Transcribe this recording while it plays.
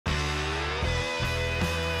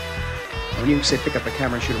When you say pick up a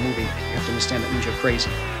camera and shoot a movie, you have to understand that means you're crazy.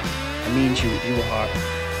 It means you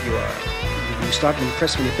start to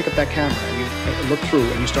impress when you pick up that camera and you look through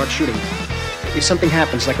and you start shooting. If something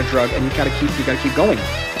happens like a drug, and you gotta keep going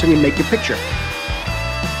until you make your picture.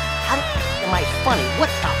 How am I funny?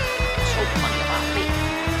 What's so funny about me?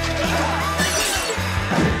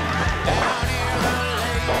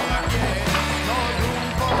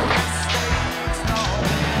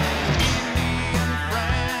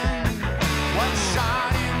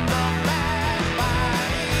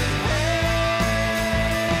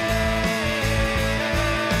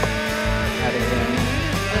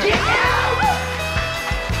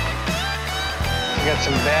 I got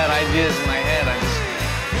some bad ideas in my head.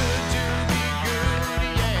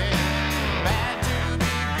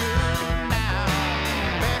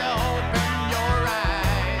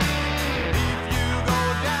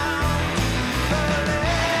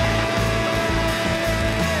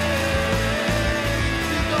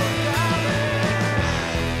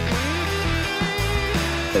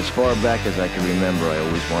 As far back as I can remember, I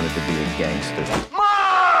always wanted to be a gangster.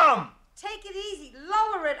 Mom! Take it easy.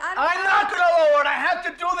 Lower it. I'm not gonna lower it. I have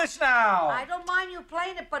to do this now. I don't mind you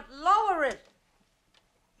playing it, but lower it.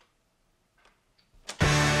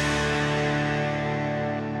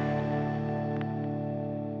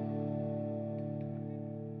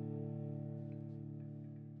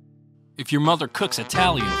 If your mother cooks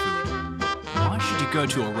Italian food, why should you go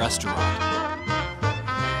to a restaurant?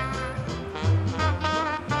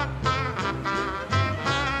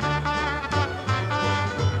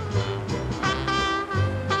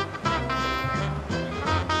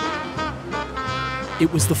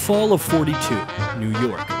 It was the fall of '42, New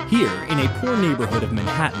York. Here, in a poor neighborhood of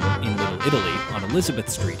Manhattan in Little Italy on Elizabeth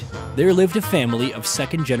Street, there lived a family of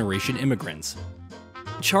second-generation immigrants.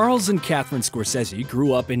 Charles and Catherine Scorsese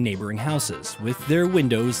grew up in neighboring houses, with their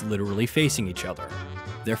windows literally facing each other.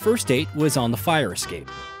 Their first date was on the fire escape,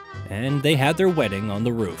 and they had their wedding on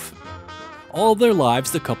the roof. All their lives,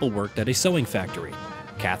 the couple worked at a sewing factory.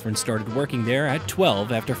 Catherine started working there at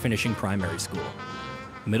 12 after finishing primary school.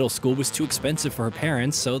 Middle school was too expensive for her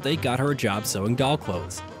parents, so they got her a job sewing doll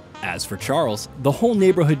clothes. As for Charles, the whole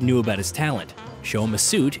neighborhood knew about his talent. Show him a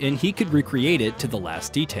suit and he could recreate it to the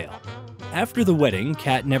last detail. After the wedding,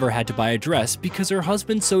 Kat never had to buy a dress because her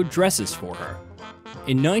husband sewed dresses for her.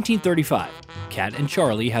 In 1935, Kat and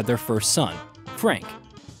Charlie had their first son, Frank,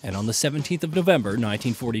 and on the 17th of November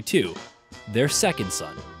 1942, their second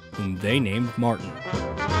son, whom they named Martin.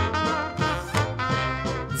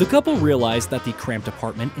 The couple realized that the cramped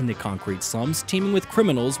apartment in the concrete slums teeming with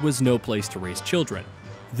criminals was no place to raise children.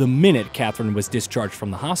 The minute Catherine was discharged from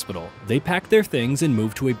the hospital, they packed their things and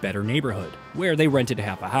moved to a better neighborhood, where they rented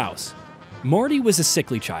half a house. Marty was a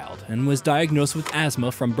sickly child and was diagnosed with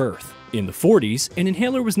asthma from birth. In the 40s, an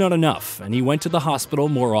inhaler was not enough, and he went to the hospital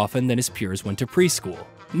more often than his peers went to preschool.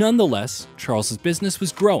 Nonetheless, Charles's business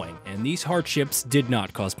was growing, and these hardships did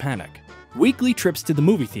not cause panic. Weekly trips to the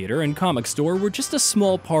movie theater and comic store were just a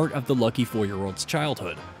small part of the lucky 4-year-old's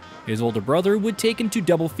childhood. His older brother would take him to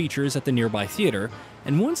double features at the nearby theater,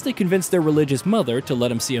 and once they convinced their religious mother to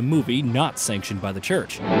let him see a movie not sanctioned by the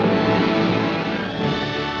church.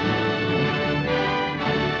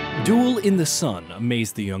 Duel in the Sun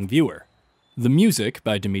amazed the young viewer. The music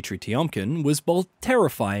by Dmitri Tiomkin was both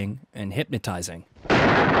terrifying and hypnotizing.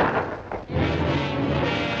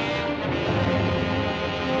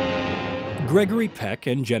 Gregory Peck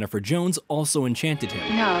and Jennifer Jones also enchanted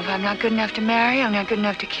him. No, if I'm not good enough to marry, I'm not good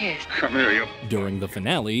enough to kiss. Come here, you. During the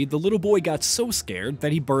finale, the little boy got so scared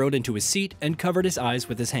that he burrowed into his seat and covered his eyes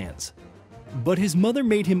with his hands. But his mother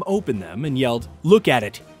made him open them and yelled, "Look at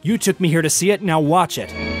it! You took me here to see it, now watch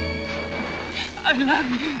it!" I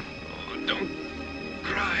love you. Oh, don't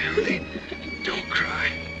cry, honey. Don't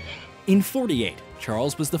cry. In '48,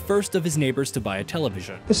 Charles was the first of his neighbors to buy a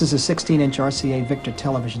television. This is a 16-inch RCA Victor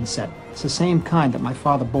television set. It's the same kind that my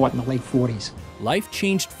father bought in the late 40s. Life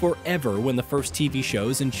changed forever when the first TV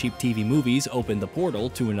shows and cheap TV movies opened the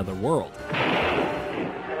portal to another world.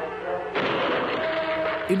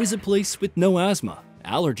 It was a place with no asthma,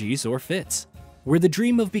 allergies, or fits, where the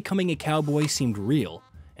dream of becoming a cowboy seemed real,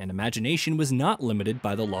 and imagination was not limited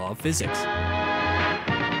by the law of physics.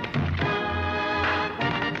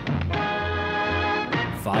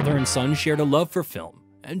 Father and son shared a love for film,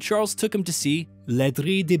 and Charles took him to see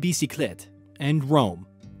Ladri de Bicyclette and Rome,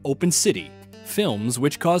 Open City, films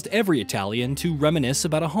which caused every Italian to reminisce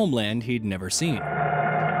about a homeland he'd never seen.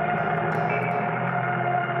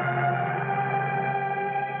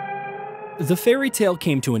 The fairy tale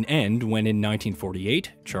came to an end when in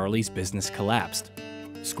 1948, Charlie's business collapsed.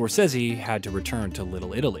 Scorsese had to return to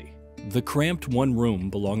Little Italy. The cramped one room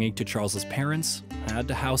belonging to Charles's parents had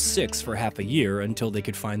to house 6 for half a year until they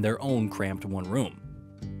could find their own cramped one room.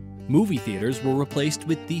 Movie theaters were replaced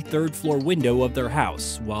with the 3rd floor window of their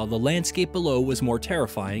house, while the landscape below was more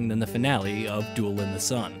terrifying than the finale of Duel in the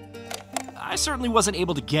Sun. I certainly wasn't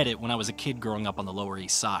able to get it when I was a kid growing up on the Lower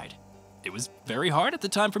East Side. It was very hard at the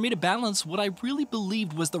time for me to balance what I really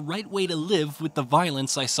believed was the right way to live with the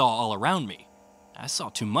violence I saw all around me. I saw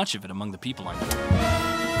too much of it among the people I knew.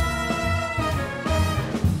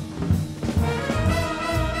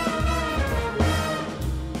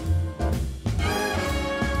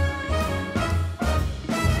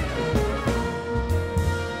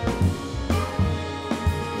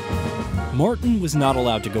 Martin was not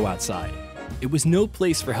allowed to go outside. It was no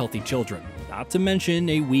place for healthy children, not to mention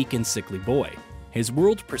a weak and sickly boy. His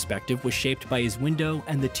world perspective was shaped by his window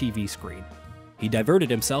and the TV screen. He diverted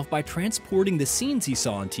himself by transporting the scenes he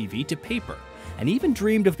saw on TV to paper, and even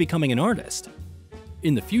dreamed of becoming an artist.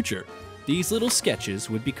 In the future, these little sketches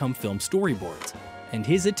would become film storyboards, and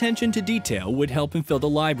his attention to detail would help him fill the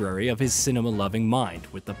library of his cinema-loving mind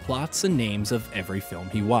with the plots and names of every film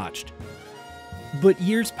he watched. But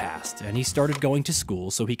years passed, and he started going to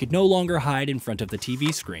school so he could no longer hide in front of the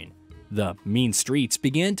TV screen. The mean streets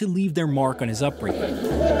began to leave their mark on his upbringing.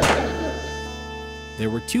 There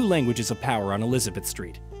were 2 languages of power on Elizabeth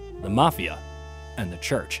Street, the Mafia and the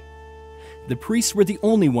Church. The priests were the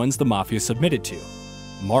only ones the Mafia submitted to.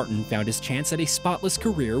 Martin found his chance at a spotless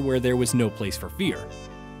career where there was no place for fear.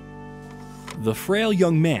 The frail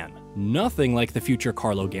young man, nothing like the future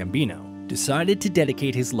Carlo Gambino, decided to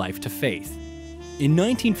dedicate his life to faith. In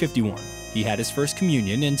 1951, he had his first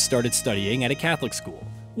communion and started studying at a Catholic school,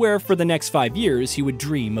 where for the next 5 years he would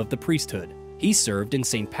dream of the priesthood. He served in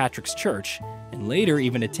St. Patrick's Church and later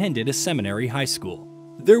even attended a seminary high school.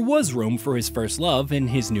 There was room for his first love in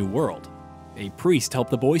his new world. A priest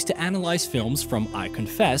helped the boys to analyze films from I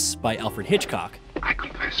Confess by Alfred Hitchcock, I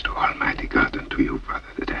confess to Almighty God and to you, brother,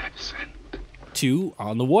 that I have sinned, to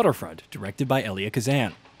On the Waterfront, directed by Elia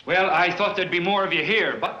Kazan. Well, I thought there'd be more of you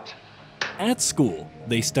here, but... At school,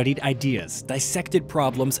 they studied ideas, dissected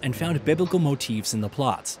problems, and found biblical motifs in the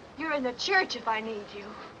plots. You're in the church if I need you.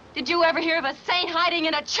 Did you ever hear of a saint hiding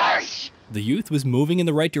in a church? The youth was moving in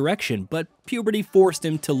the right direction, but puberty forced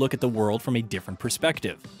him to look at the world from a different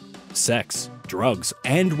perspective. Sex, drugs,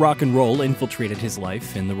 and rock and roll infiltrated his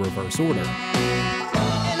life in the reverse order.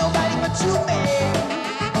 Ain't nobody but you, babe.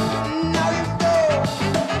 Now you go.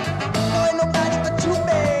 No, ain't nobody but you,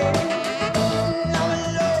 babe. Now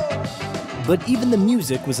alone. But even the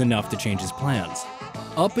music was enough to change his plans.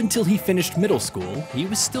 Up until he finished middle school, he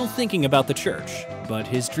was still thinking about the church, but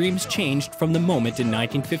his dreams changed from the moment in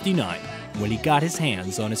 1959 when he got his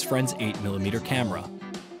hands on his friend's 8mm camera.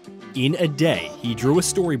 In a day, he drew a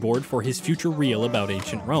storyboard for his future reel about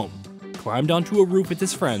ancient Rome, climbed onto a roof with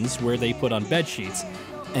his friends where they put on bed sheets,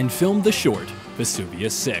 and filmed the short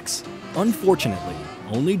Vesuvius 6. Unfortunately,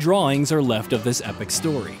 only drawings are left of this epic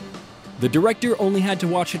story. The director only had to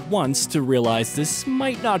watch it once to realize this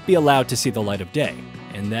might not be allowed to see the light of day,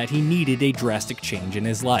 and that he needed a drastic change in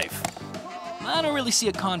his life. I don't really see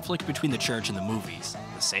a conflict between the church and the movies,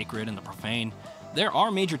 the sacred and the profane. There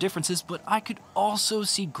are major differences, but I could also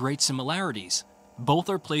see great similarities. Both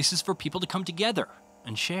are places for people to come together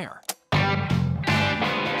and share.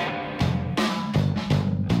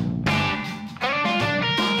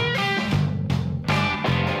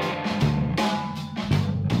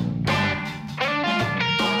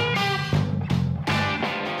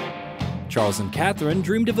 Charles and Catherine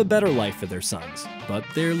dreamed of a better life for their sons, but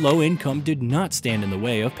their low income did not stand in the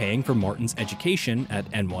way of paying for Martin's education at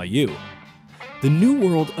NYU. The new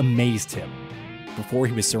world amazed him. Before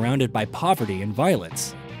he was surrounded by poverty and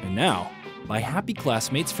violence, and now by happy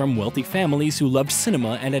classmates from wealthy families who loved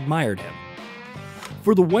cinema and admired him.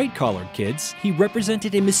 For the white-collared kids, he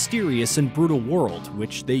represented a mysterious and brutal world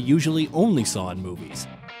which they usually only saw in movies.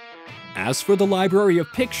 As for the library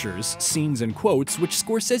of pictures, scenes, and quotes which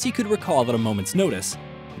Scorsese could recall at a moment's notice,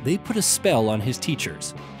 they put a spell on his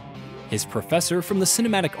teachers. His professor from the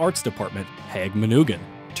Cinematic Arts Department, Haig Manugan,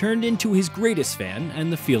 turned into his greatest fan,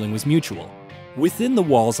 and the feeling was mutual. Within the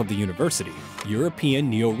walls of the university,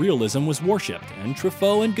 European neorealism was worshipped, and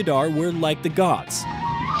Truffaut and Godard were like the gods.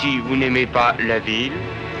 Si vous n'aimez pas la ville,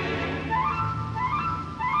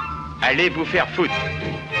 allez vous faire foutre.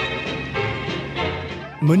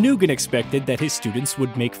 Manugan expected that his students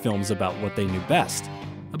would make films about what they knew best,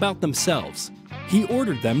 about themselves. He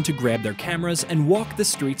ordered them to grab their cameras and walk the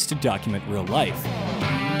streets to document real life.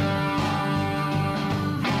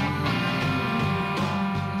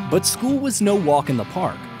 But school was no walk in the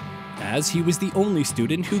park. as he was the only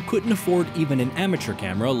student who couldn't afford even an amateur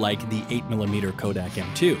camera like the 8mm Kodak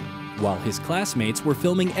M2. While his classmates were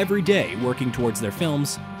filming every day working towards their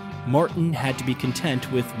films, Martin had to be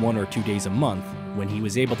content with 1 or 2 days a month when he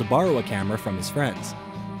was able to borrow a camera from his friends.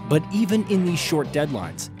 But even in these short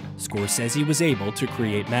deadlines, Scorsese was able to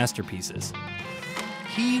create masterpieces.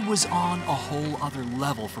 He was on a whole other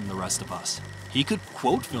level from the rest of us. He could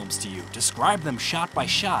quote films to you, describe them shot by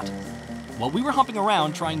shot. While we were humping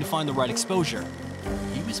around trying to find the right exposure,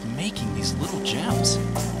 he was making these little gems.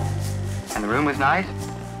 And the room was nice?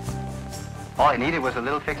 All I needed was a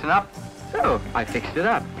little fixing up, so I fixed it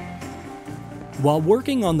up. While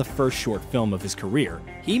working on the first short film of his career,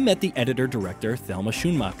 he met the editor-director Thelma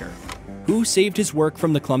Schoonmaker, who saved his work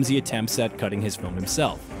from the clumsy attempts at cutting his film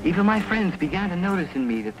himself. Even my friends began to notice in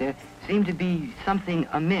me that there seemed to be something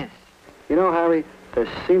amiss. You know, Harry, there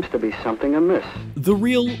seems to be something amiss. The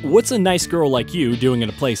real "What's a Nice Girl Like You Doing in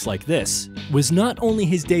a Place Like This" was not only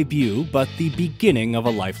his debut, but the beginning of a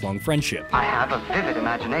lifelong friendship. I have a vivid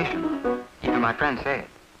imagination. Even my friends say it.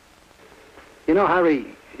 You know, Harry,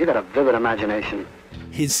 you got a vivid imagination.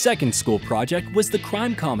 His second school project was the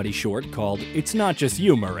crime comedy short called It's Not Just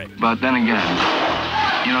You, Murray. But then again,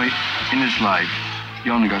 you know, in this life,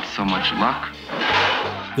 you only got so much luck.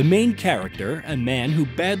 The main character, a man who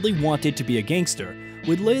badly wanted to be a gangster,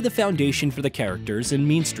 would lay the foundation for the characters in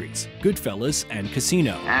Mean Streets, Goodfellas, and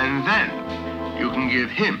Casino. And then you can give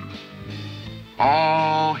him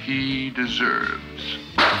all he deserves.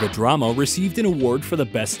 The drama received an award for the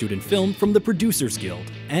Best Student Film from the Producers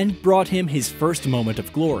Guild and brought him his first moment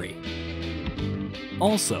of glory.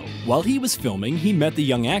 Also, while he was filming, he met the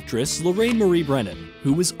young actress Lorraine Marie Brennan,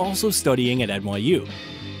 who was also studying at NYU.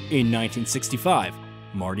 In 1965,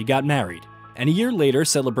 Marty got married, and a year later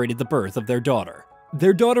celebrated the birth of their daughter.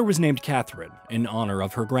 Their daughter was named Catherine, in honor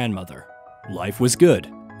of her grandmother. Life was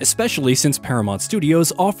good, especially since Paramount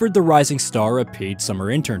Studios offered the rising star a paid summer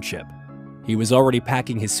internship. He was already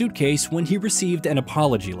packing his suitcase when he received an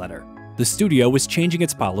apology letter. The studio was changing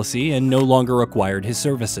its policy and no longer required his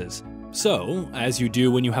services. So, as you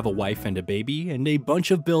do when you have a wife and a baby and a bunch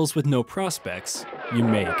of bills with no prospects, you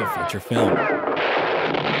make a feature film.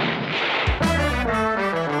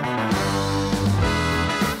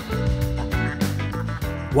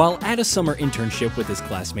 While at a summer internship with his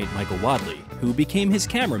classmate Michael Wadley, who became his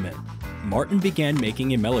cameraman, Martin began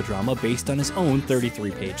making a melodrama based on his own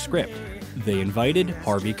 33-page script. They invited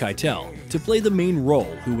Harvey Keitel to play the main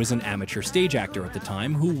role, who was an amateur stage actor at the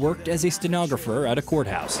time who worked as a stenographer at a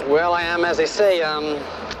courthouse. Well, I am, as they say,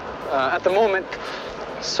 at the moment,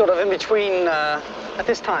 sort of in between, at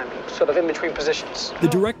this time, sort of in between positions. The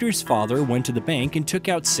director's father went to the bank and took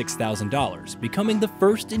out $6,000, becoming the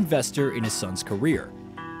first investor in his son's career.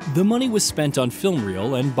 The money was spent on film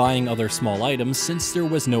reel and buying other small items since there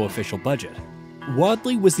was no official budget.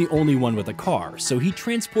 Wadley was the only one with a car, so he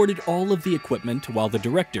transported all of the equipment while the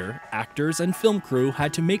director, actors, and film crew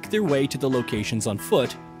had to make their way to the locations on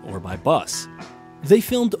foot or by bus. They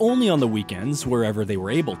filmed only on the weekends wherever they were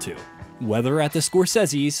able to, whether at the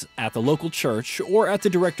Scorsese's, at the local church, or at the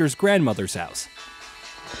director's grandmother's house.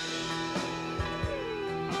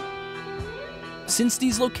 Since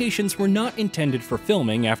these locations were not intended for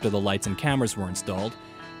filming after the lights and cameras were installed,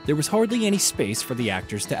 there was hardly any space for the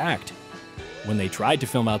actors to act. When they tried to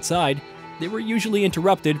film outside, they were usually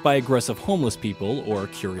interrupted by aggressive homeless people or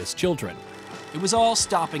curious children. It was all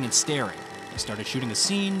stopping and staring. You started shooting a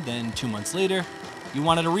scene, then 2 months later, you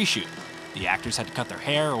wanted a reshoot. The actors had to cut their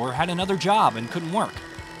hair or had another job and couldn't work.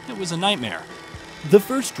 It was a nightmare. The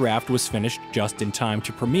first draft was finished just in time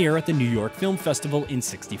to premiere at the New York Film Festival in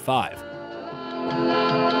 '65.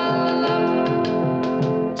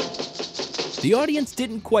 The audience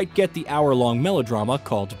didn't quite get the hour-long melodrama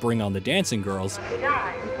called Bring on the Dancing Girls,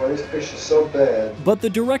 This fish is so bad. but the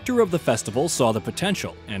director of the festival saw the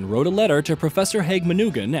potential and wrote a letter to Professor Haig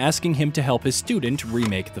Manugan asking him to help his student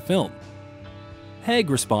remake the film. Haig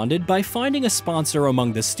responded by finding a sponsor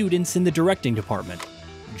among the students in the directing department,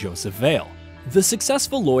 Joseph Vale. The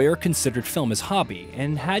successful lawyer considered film his hobby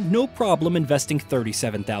and had no problem investing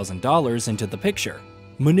 $37,000 into the picture.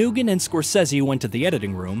 Manugan and Scorsese went to the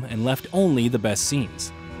editing room and left only the best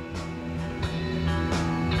scenes.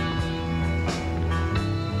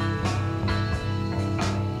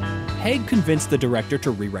 Haig convinced the director to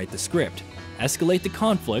rewrite the script, escalate the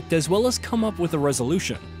conflict, as well as come up with a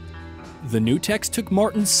resolution. The new text took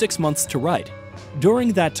Martin 6 months to write.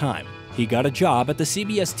 During that time, he got a job at the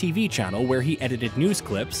CBS TV channel where he edited news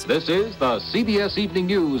clips. This is the CBS Evening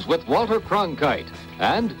News with Walter Cronkite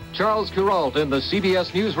and Charles Kuralt in the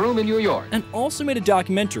CBS newsroom in New York. And also made a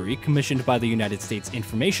documentary commissioned by the United States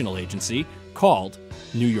Informational Agency called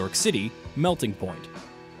New York City Melting Point.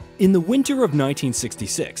 In the winter of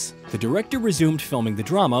 1966, the director resumed filming the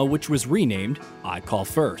drama, which was renamed I Call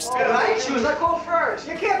First. I choose, I call first.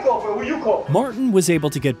 You can't call first, well, you call. Martin was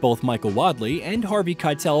able to get both Michael Wadley and Harvey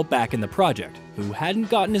Keitel back in the project, who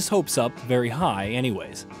hadn't gotten his hopes up very high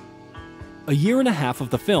anyways. A year and a half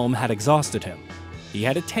of the film had exhausted him. He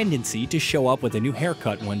had a tendency to show up with a new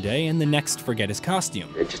haircut one day and the next forget his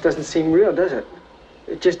costume. It just doesn't seem real, does it?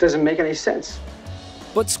 It just doesn't make any sense.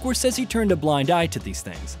 But Scorsese turned a blind eye to these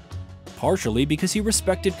things. Partially because he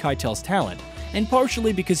respected Keitel's talent, and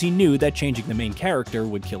partially because he knew that changing the main character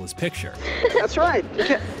would kill his picture. That's right.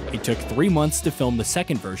 It took 3 months to film the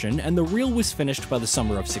second version, and the reel was finished by the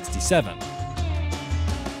summer of '67.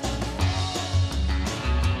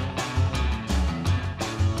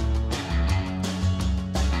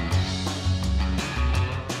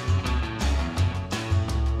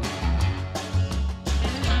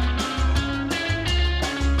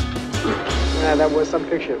 Yeah, that was some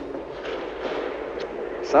picture.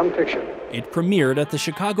 Some picture. It premiered at the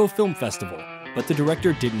Chicago Film Festival, but the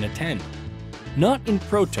director didn't attend. Not in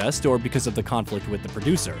protest or because of the conflict with the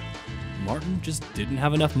producer. Martin just didn't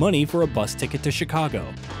have enough money for a bus ticket to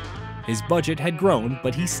Chicago. His budget had grown,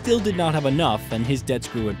 but he still did not have enough, and his debts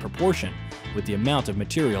grew in proportion with the amount of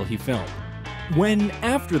material he filmed. When,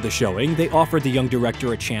 after the showing, they offered the young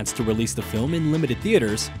director a chance to release the film in limited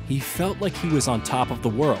theaters, he felt like he was on top of the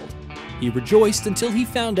world. He rejoiced until he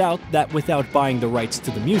found out that without buying the rights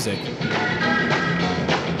to the music,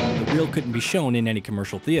 the reel couldn't be shown in any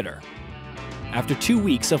commercial theater. After 2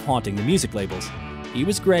 weeks of haunting the music labels, he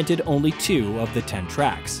was granted only 2 of the 10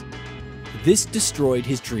 tracks. This destroyed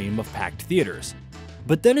his dream of packed theaters.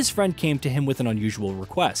 But then his friend came to him with an unusual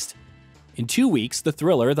request. In 2 weeks, the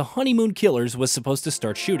thriller The Honeymoon Killers was supposed to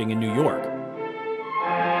start shooting in New York.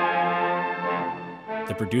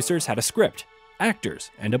 The producers had a script,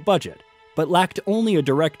 actors, and a budget, but lacked only a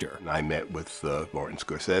director. I met with Martin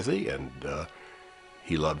Scorsese, and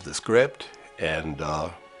he loved the script, and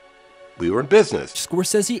we were in business.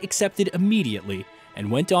 Scorsese accepted immediately and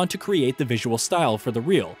went on to create the visual style for the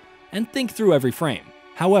reel and think through every frame.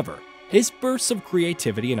 However, his bursts of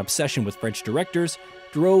creativity and obsession with French directors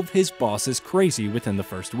drove his bosses crazy within the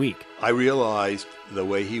first week. I realized the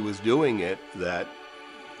way he was doing it that,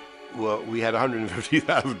 well, we had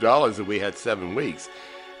 $150,000 and we had 7 weeks,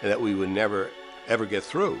 and that we would never, ever get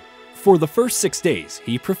through. For the first 6 days,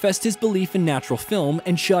 he professed his belief in natural film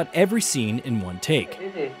and shot every scene in one take.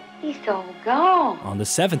 He's so gone. On the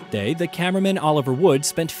 7th day, the cameraman Oliver Wood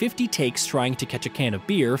spent 50 takes trying to catch a can of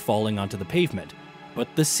beer falling onto the pavement.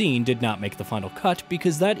 But the scene did not make the final cut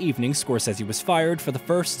because that evening Scorsese was fired for the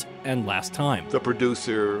first and last time. The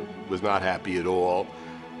producer was not happy at all.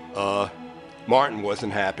 Martin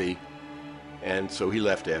wasn't happy, and so he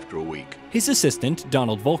left after a week. His assistant,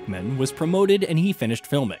 Donald Volkman, was promoted and he finished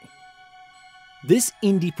filming. This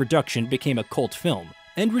indie production became a cult film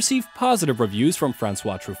and received positive reviews from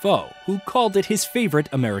Francois Truffaut, who called it his favorite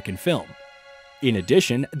American film. In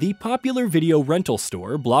addition, the popular video rental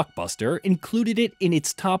store, Blockbuster, included it in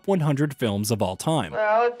its top 100 films of all time.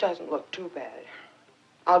 Well, it doesn't look too bad.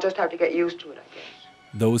 I'll just have to get used to it, I guess.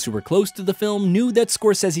 Those who were close to the film knew that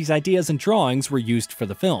Scorsese's ideas and drawings were used for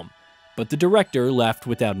the film, but the director left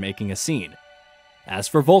without making a scene. As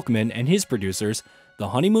for Volkman and his producers, The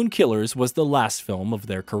Honeymoon Killers was the last film of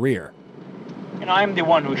their career. And I'm the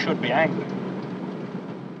one who should be angry.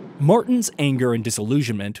 Martin's anger and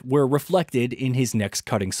disillusionment were reflected in his next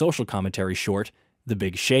cutting social commentary short, The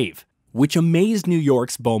Big Shave, which amazed New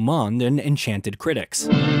York's beau monde and enchanted critics.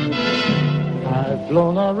 I've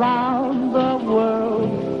flown around the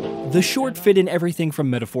world. The short fit in everything from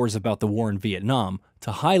metaphors about the war in Vietnam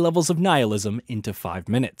to high levels of nihilism into 5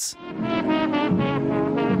 minutes.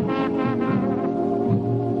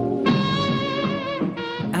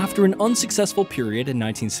 After an unsuccessful period in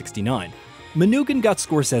 1969, Mnuchin got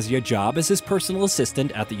Scorsese a job as his personal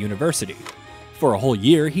assistant at the university. For a whole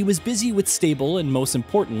year, he was busy with stable and, most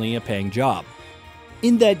importantly, a paying job.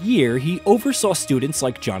 In that year, he oversaw students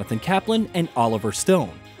like Jonathan Kaplan and Oliver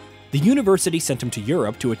Stone. The university sent him to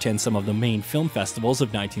Europe to attend some of the main film festivals of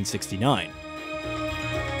 1969.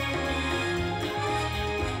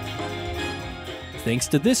 Thanks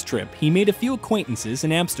to this trip, he made a few acquaintances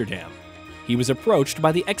in Amsterdam. He was approached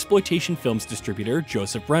by the exploitation films distributor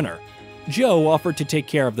Joseph Brenner. Joe offered to take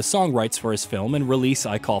care of the song rights for his film and release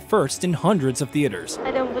I Call First in hundreds of theaters.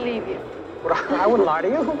 I don't believe you. I wouldn't lie to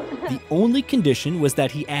you. The only condition was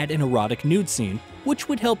that he add an erotic nude scene, which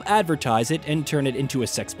would help advertise it and turn it into a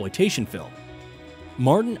sexploitation film.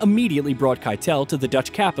 Martin immediately brought Keitel to the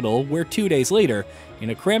Dutch capital, where 2 days later, In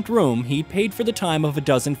a cramped room, he paid for the time of a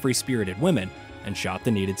dozen free-spirited women and shot the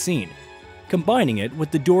needed scene, combining it with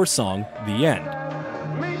the Doors song, The End.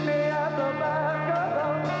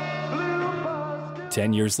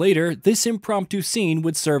 10 years later, this impromptu scene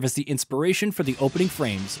would serve as the inspiration for the opening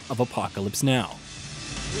frames of Apocalypse Now.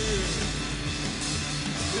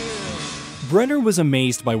 Brenner was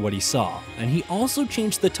amazed by what he saw, and he also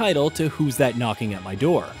changed the title to Who's That Knocking at My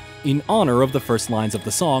Door, in honor of the first lines of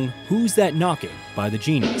the song, Who's That Knocking by the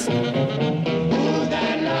Genies.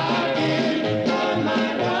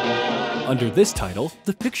 Under this title,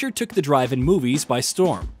 the picture took the drive-in movies by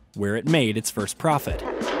storm, where it made its first profit.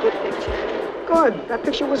 Good. That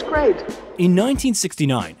picture was great. In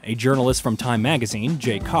 1969, a journalist from Time magazine,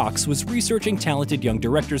 Jay Cox, was researching talented young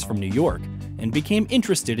directors from New York and became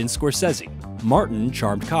interested in Scorsese. Martin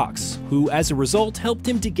charmed Cox, who as a result helped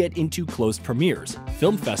him to get into closed premieres,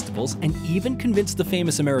 film festivals, and even convinced the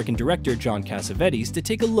famous American director John Cassavetes to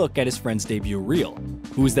take a look at his friend's debut reel.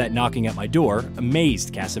 Who's That Knocking at My Door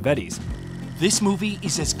amazed Cassavetes. This movie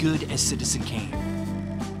is as good as Citizen Kane.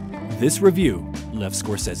 This review left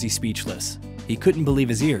Scorsese speechless. He couldn't believe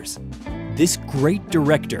his ears. This great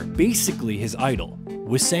director, basically his idol,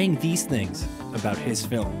 was saying these things about his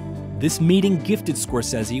film. This meeting gifted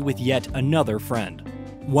Scorsese with yet another friend.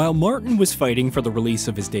 While Martin was fighting for the release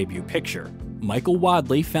of his debut picture, Michael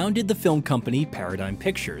Wadley founded the film company Paradigm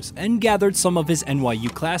Pictures and gathered some of his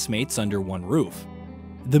NYU classmates under one roof.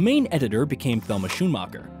 The main editor became Thelma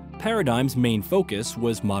Schoonmaker. Paradigm's main focus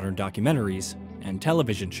was modern documentaries and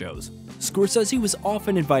television shows. Scorsese was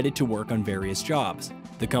often invited to work on various jobs.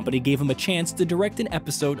 The company gave him a chance to direct an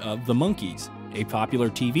episode of The Monkees, a popular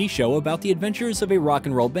TV show about the adventures of a rock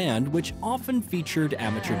and roll band which often featured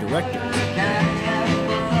amateur directors.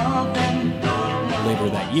 Later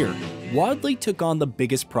that year, Wadley took on the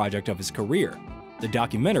biggest project of his career, the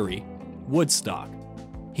documentary Woodstock.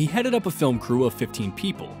 He headed up a film crew of 15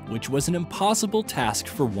 people, which was an impossible task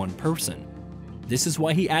for one person. This is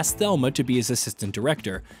why he asked Thelma to be his assistant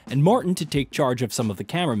director, and Martin to take charge of some of the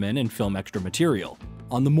cameramen and film extra material.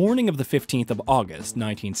 On the morning of the 15th of August,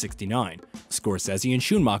 1969, Scorsese and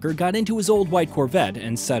Schoonmaker got into his old white Corvette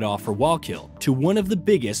and set off for Wallkill, to one of the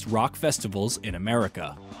biggest rock festivals in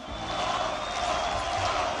America.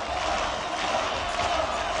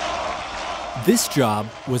 This job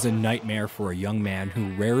was a nightmare for a young man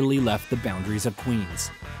who rarely left the boundaries of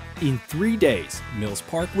Queens. In 3 days, Mills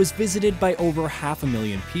Park was visited by over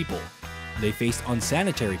 500,000 people. They faced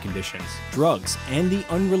unsanitary conditions, drugs, and the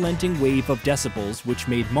unrelenting wave of decibels which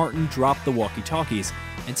made Martin drop the walkie-talkies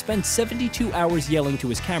and spend 72 hours yelling to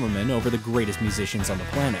his cameraman over the greatest musicians on the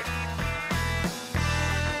planet.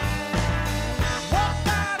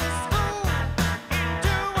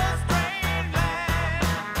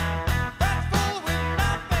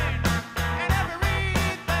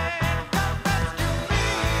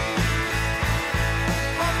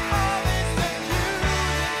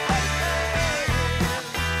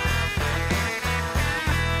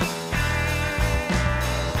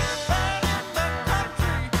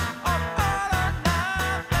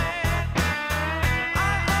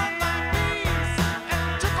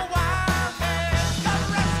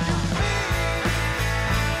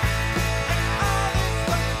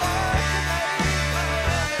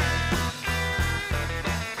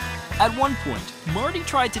 At one point, Marty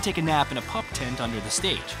tried to take a nap in a pup tent under the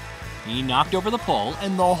stage. He knocked over the pole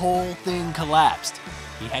and the whole thing collapsed.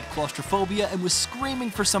 He had claustrophobia and was screaming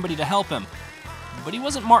for somebody to help him. But he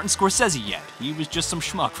wasn't Martin Scorsese yet, he was just some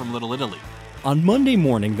schmuck from Little Italy. On Monday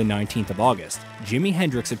morning, the 19th of August, Jimi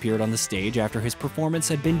Hendrix appeared on the stage after his performance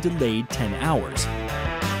had been delayed 10 hours.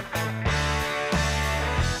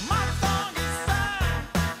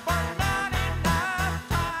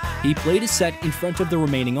 He played a set in front of the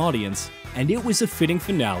remaining audience, and it was a fitting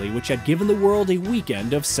finale which had given the world a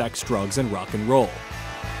weekend of sex, drugs, and rock and roll.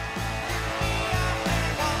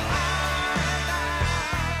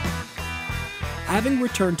 Having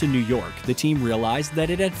returned to New York, the team realized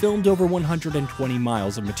that it had filmed over 120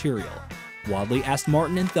 miles of material. Wadley asked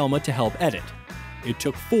Martin and Thelma to help edit. It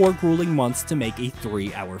took 4 grueling months to make a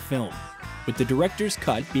 3-hour film, with the director's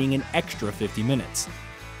cut being an extra 50 minutes.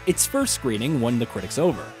 Its first screening won the critics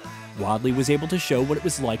over. Wadley was able to show what it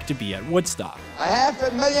was like to be at Woodstock.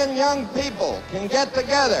 500,000 young people can get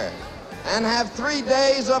together and have 3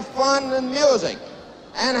 days of fun and music,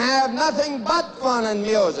 and have nothing but fun and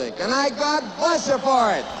music, and I God bless you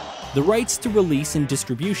for it. The rights to release and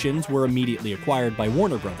distributions were immediately acquired by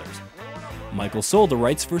Warner Brothers. Michael sold the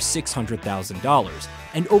rights for $600,000,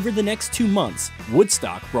 and over the next 2 months,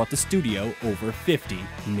 Woodstock brought the studio over $50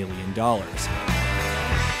 million.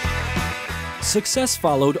 Success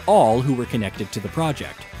followed all who were connected to the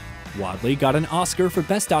project. Wadley got an Oscar for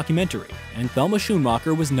Best Documentary, and Thelma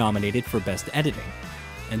Schoonmaker was nominated for Best Editing.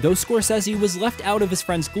 And though Scorsese was left out of his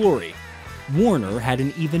friend's glory, Warner had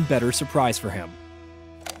an even better surprise for him.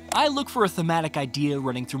 I look for a thematic idea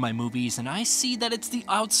running through my movies, and I see that it's the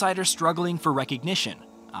outsider struggling for recognition.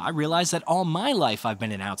 I realize that all my life I've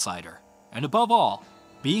been an outsider, and above all,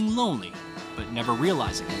 being lonely, but never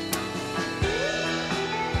realizing it.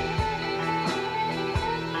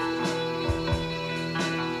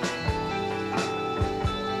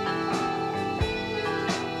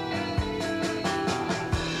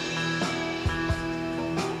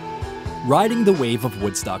 Riding the wave of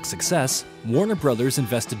Woodstock's success, Warner Brothers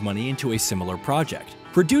invested money into a similar project.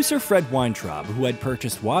 Producer Fred Weintraub, who had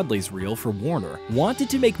purchased Wadley's reel for Warner, wanted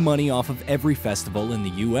to make money off of every festival in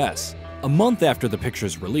the US. A month after the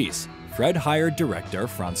picture's release, Fred hired director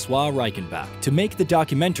Francois Reichenbach to make the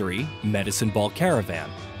documentary Medicine Ball Caravan,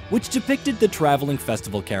 which depicted the traveling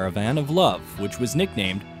festival caravan of love, which was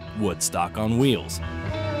nicknamed Woodstock on Wheels.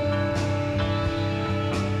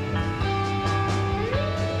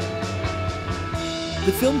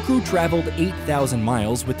 The film crew traveled 8,000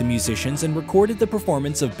 miles with the musicians and recorded the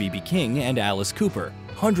performance of B.B. King and Alice Cooper,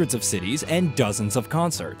 hundreds of cities, and dozens of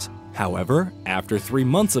concerts. However, after 3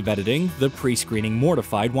 months of editing, the pre-screening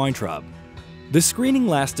mortified Weintraub. The screening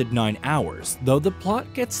lasted 9 hours, though the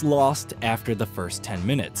plot gets lost after the first 10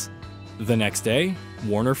 minutes. The next day,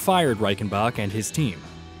 Warner fired Reichenbach and his team.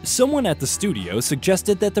 Someone at the studio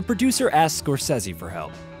suggested that the producer ask Scorsese for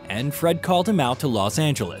help, and Fred called him out to Los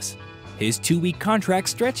Angeles. His 2-week contract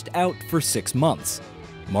stretched out for 6 months.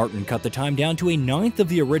 Martin cut the time down to 1/9 of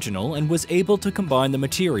the original and was able to combine the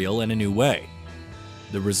material in a new way.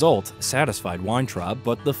 The result satisfied Weintraub,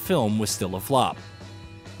 but the film was still a flop.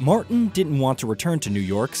 Martin didn't want to return to New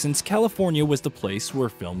York since California was the place where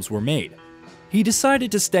films were made. He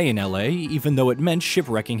decided to stay in LA even though it meant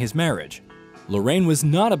shipwrecking his marriage. Lorraine was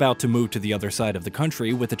not about to move to the other side of the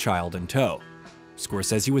country with a child in tow.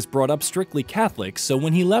 Scorsese was brought up strictly Catholic, so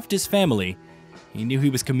when he left his family, he knew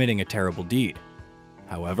he was committing a terrible deed.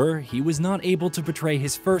 However, he was not able to portray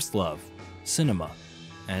his first love, cinema,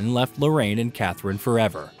 and left Lorraine and Catherine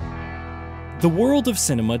forever. The world of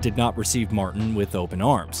cinema did not receive Martin with open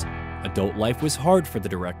arms. Adult life was hard for the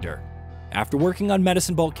director. After working on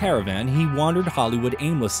Medicine Ball Caravan, he wandered Hollywood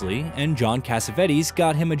aimlessly, and John Cassavetes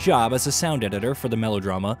got him a job as a sound editor for the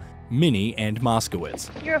melodrama Minnie and Moskowitz.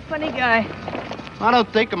 You're a funny guy. I don't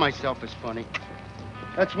think of myself as funny.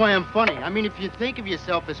 That's why I'm funny. I mean, if you think of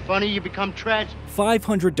yourself as funny, you become tragic.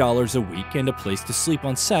 $500 a week and a place to sleep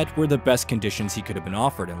on set were the best conditions he could have been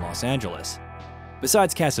offered in Los Angeles.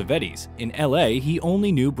 Besides Cassavetes, in LA he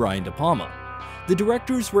only knew Brian De Palma. The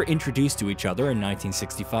directors were introduced to each other in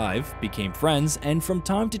 1965, became friends, and from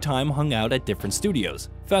time to time hung out at different studios,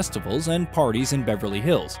 festivals, and parties in Beverly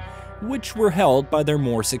Hills, which were held by their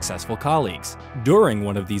more successful colleagues. During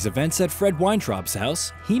one of these events at Fred Weintraub's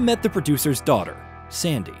house, he met the producer's daughter,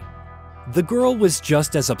 Sandy. The girl was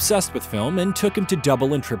just as obsessed with film and took him to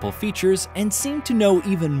double and triple features and seemed to know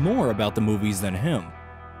even more about the movies than him.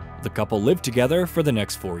 The couple lived together for the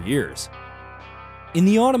next 4 years. In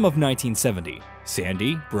the autumn of 1970,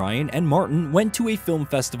 Sandy, Brian, and Martin went to a film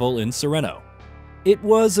festival in Sereno. It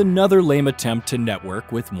was another lame attempt to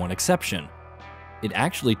network with one exception. It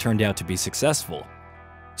actually turned out to be successful.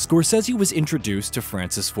 Scorsese was introduced to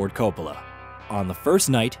Francis Ford Coppola. On the first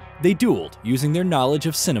night, they dueled, using their knowledge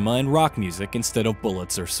of cinema and rock music instead of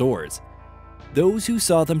bullets or swords. Those who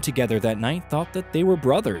saw them together that night thought that they were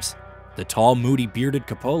brothers. The tall, moody, bearded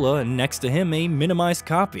Coppola, and next to him a minimized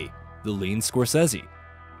copy, the lean Scorsese.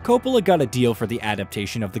 Coppola got a deal for the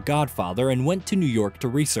adaptation of The Godfather and went to New York to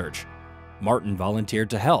research. Martin volunteered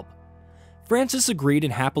to help. Francis agreed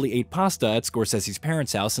and happily ate pasta at Scorsese's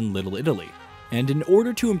parents' house in Little Italy, and in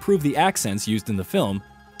order to improve the accents used in the film,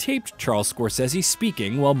 taped Charles Scorsese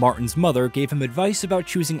speaking while Martin's mother gave him advice about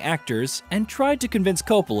choosing actors and tried to convince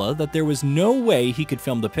Coppola that there was no way he could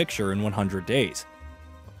film the picture in 100 days.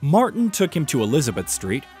 Martin took him to Elizabeth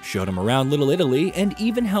Street, showed him around Little Italy, and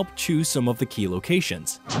even helped choose some of the key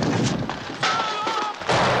locations.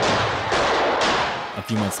 A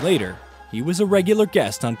few months later, he was a regular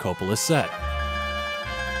guest on Coppola's set.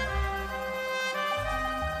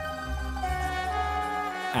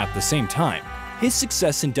 At the same time, his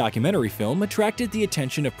success in documentary film attracted the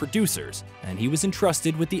attention of producers, and he was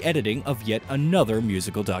entrusted with the editing of yet another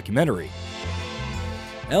musical documentary.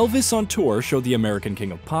 Elvis on Tour showed the American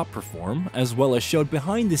King of Pop perform, as well as showed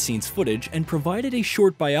behind-the-scenes footage and provided a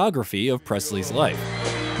short biography of Presley's life.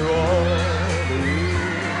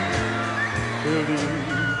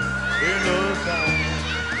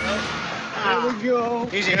 wild go.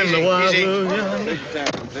 Easy, in easy, the wild easy. blue.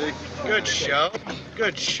 Good show.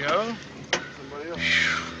 Good show.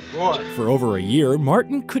 For over a year,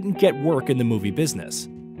 Martin couldn't get work in the movie business.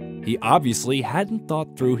 He obviously hadn't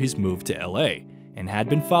thought through his move to LA and had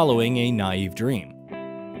been following a naive dream.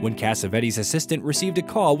 When Cassavetes' assistant received a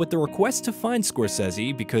call with the request to find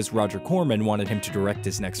Scorsese because Roger Corman wanted him to direct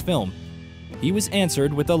his next film, he was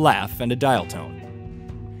answered with a laugh and a dial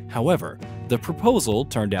tone. However, the proposal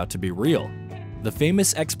turned out to be real. The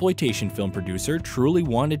famous exploitation film producer truly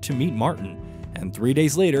wanted to meet Martin, and 3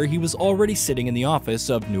 days later he was already sitting in the office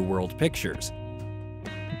of New World Pictures.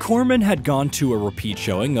 Corman had gone to a repeat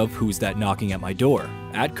showing of Who's That Knocking at My Door,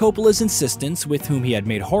 at Coppola's insistence, with whom he had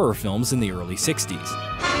made horror films in the early 60s.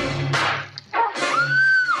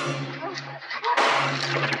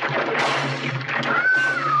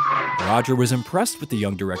 Roger was impressed with the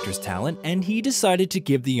young director's talent, and he decided to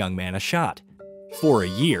give the young man a shot. For a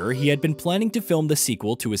year, he had been planning to film the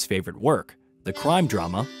sequel to his favorite work, the crime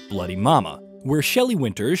drama Bloody Mama, where Shelley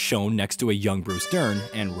Winters shone next to a young Bruce Dern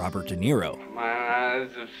and Robert De Niro. My eyes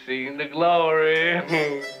have seen the glory.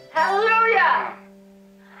 Hallelujah!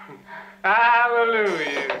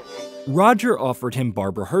 Hallelujah! Roger offered him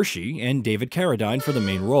Barbara Hershey and David Carradine for the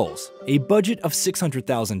main roles, a budget of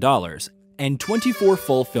 $600,000, and 24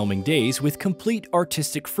 full filming days with complete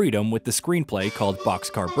artistic freedom with the screenplay called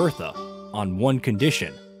Boxcar Bertha, on one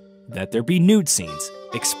condition: that there be nude scenes,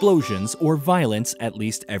 explosions, or violence at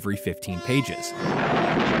least every 15 pages.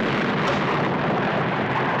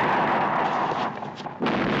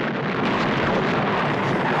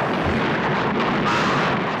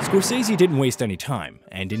 Scorsese didn't waste any time,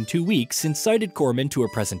 and in 2 weeks incited Corman to a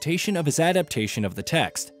presentation of his adaptation of the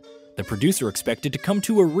text. The producer expected to come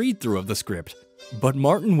to a read-through of the script, but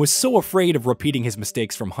Martin was so afraid of repeating his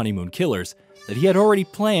mistakes from Honeymoon Killers that he had already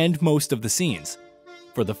planned most of the scenes.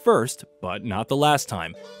 For the first, but not the last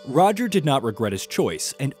time, Roger did not regret his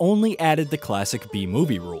choice and only added the classic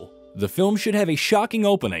B-movie rule. The film should have a shocking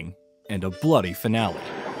opening and a bloody finale.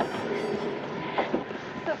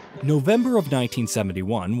 November of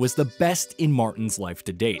 1971 was the best in Martin's life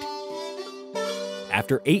to date.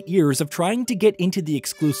 After 8 years of trying to get into the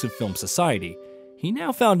exclusive film society, he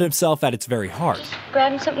now found himself at its very heart.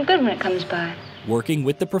 Grabbing something good when it comes by. Working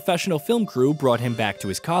with the professional film crew brought him back to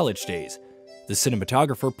his college days. The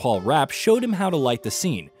cinematographer Paul Rapp showed him how to light the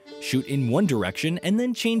scene, shoot in one direction, and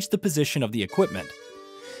then change the position of the equipment.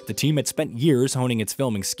 The team had spent years honing its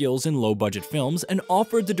filming skills in low-budget films and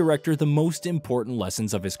offered the director the most important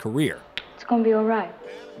lessons of his career. It's gonna be all right.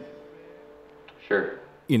 Sure.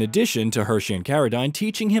 In addition to Hershey and Carradine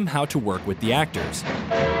teaching him how to work with the actors.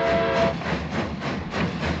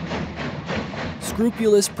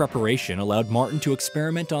 Scrupulous preparation allowed Martin to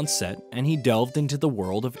experiment on set, and he delved into the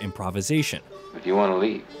world of improvisation. If you want to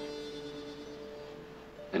leave,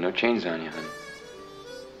 there are no chains on you, honey.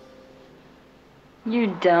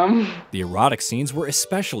 You're dumb. The erotic scenes were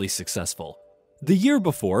especially successful. The year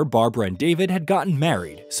before, Barbara and David had gotten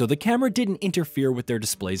married, so the camera didn't interfere with their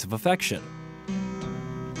displays of affection.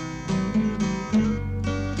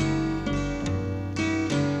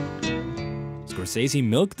 Scorsese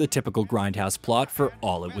milked the typical grindhouse plot for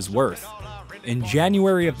all it was worth. In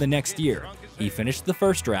January of the next year, he finished the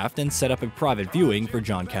first draft and set up a private viewing for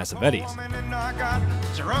John Cassavetes.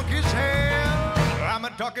 I'm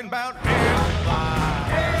talking about hellfire,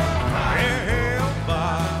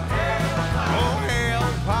 hellfire, oh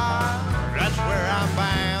hellfire, that's where I'm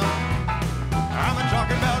bound. I'm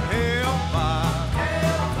talking about hellfire,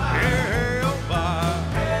 hellfire,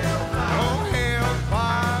 oh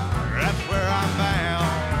hellfire, that's where I'm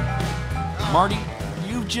bound. Marty,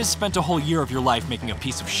 you've just spent a whole year of your life making a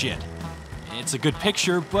piece of shit. It's a good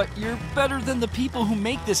picture, but you're better than the people who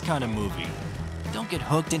make this kind of movie. Don't get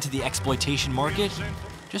hooked into the exploitation market.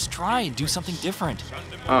 Just try and do something different.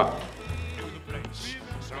 Oh.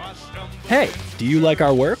 Hey, do you like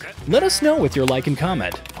our work? Let us know with your like and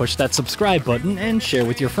comment. Push that subscribe button and share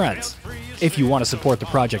with your friends. If you want to support the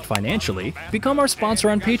project financially, become our sponsor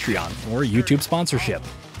on Patreon or YouTube sponsorship.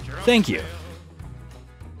 Thank you.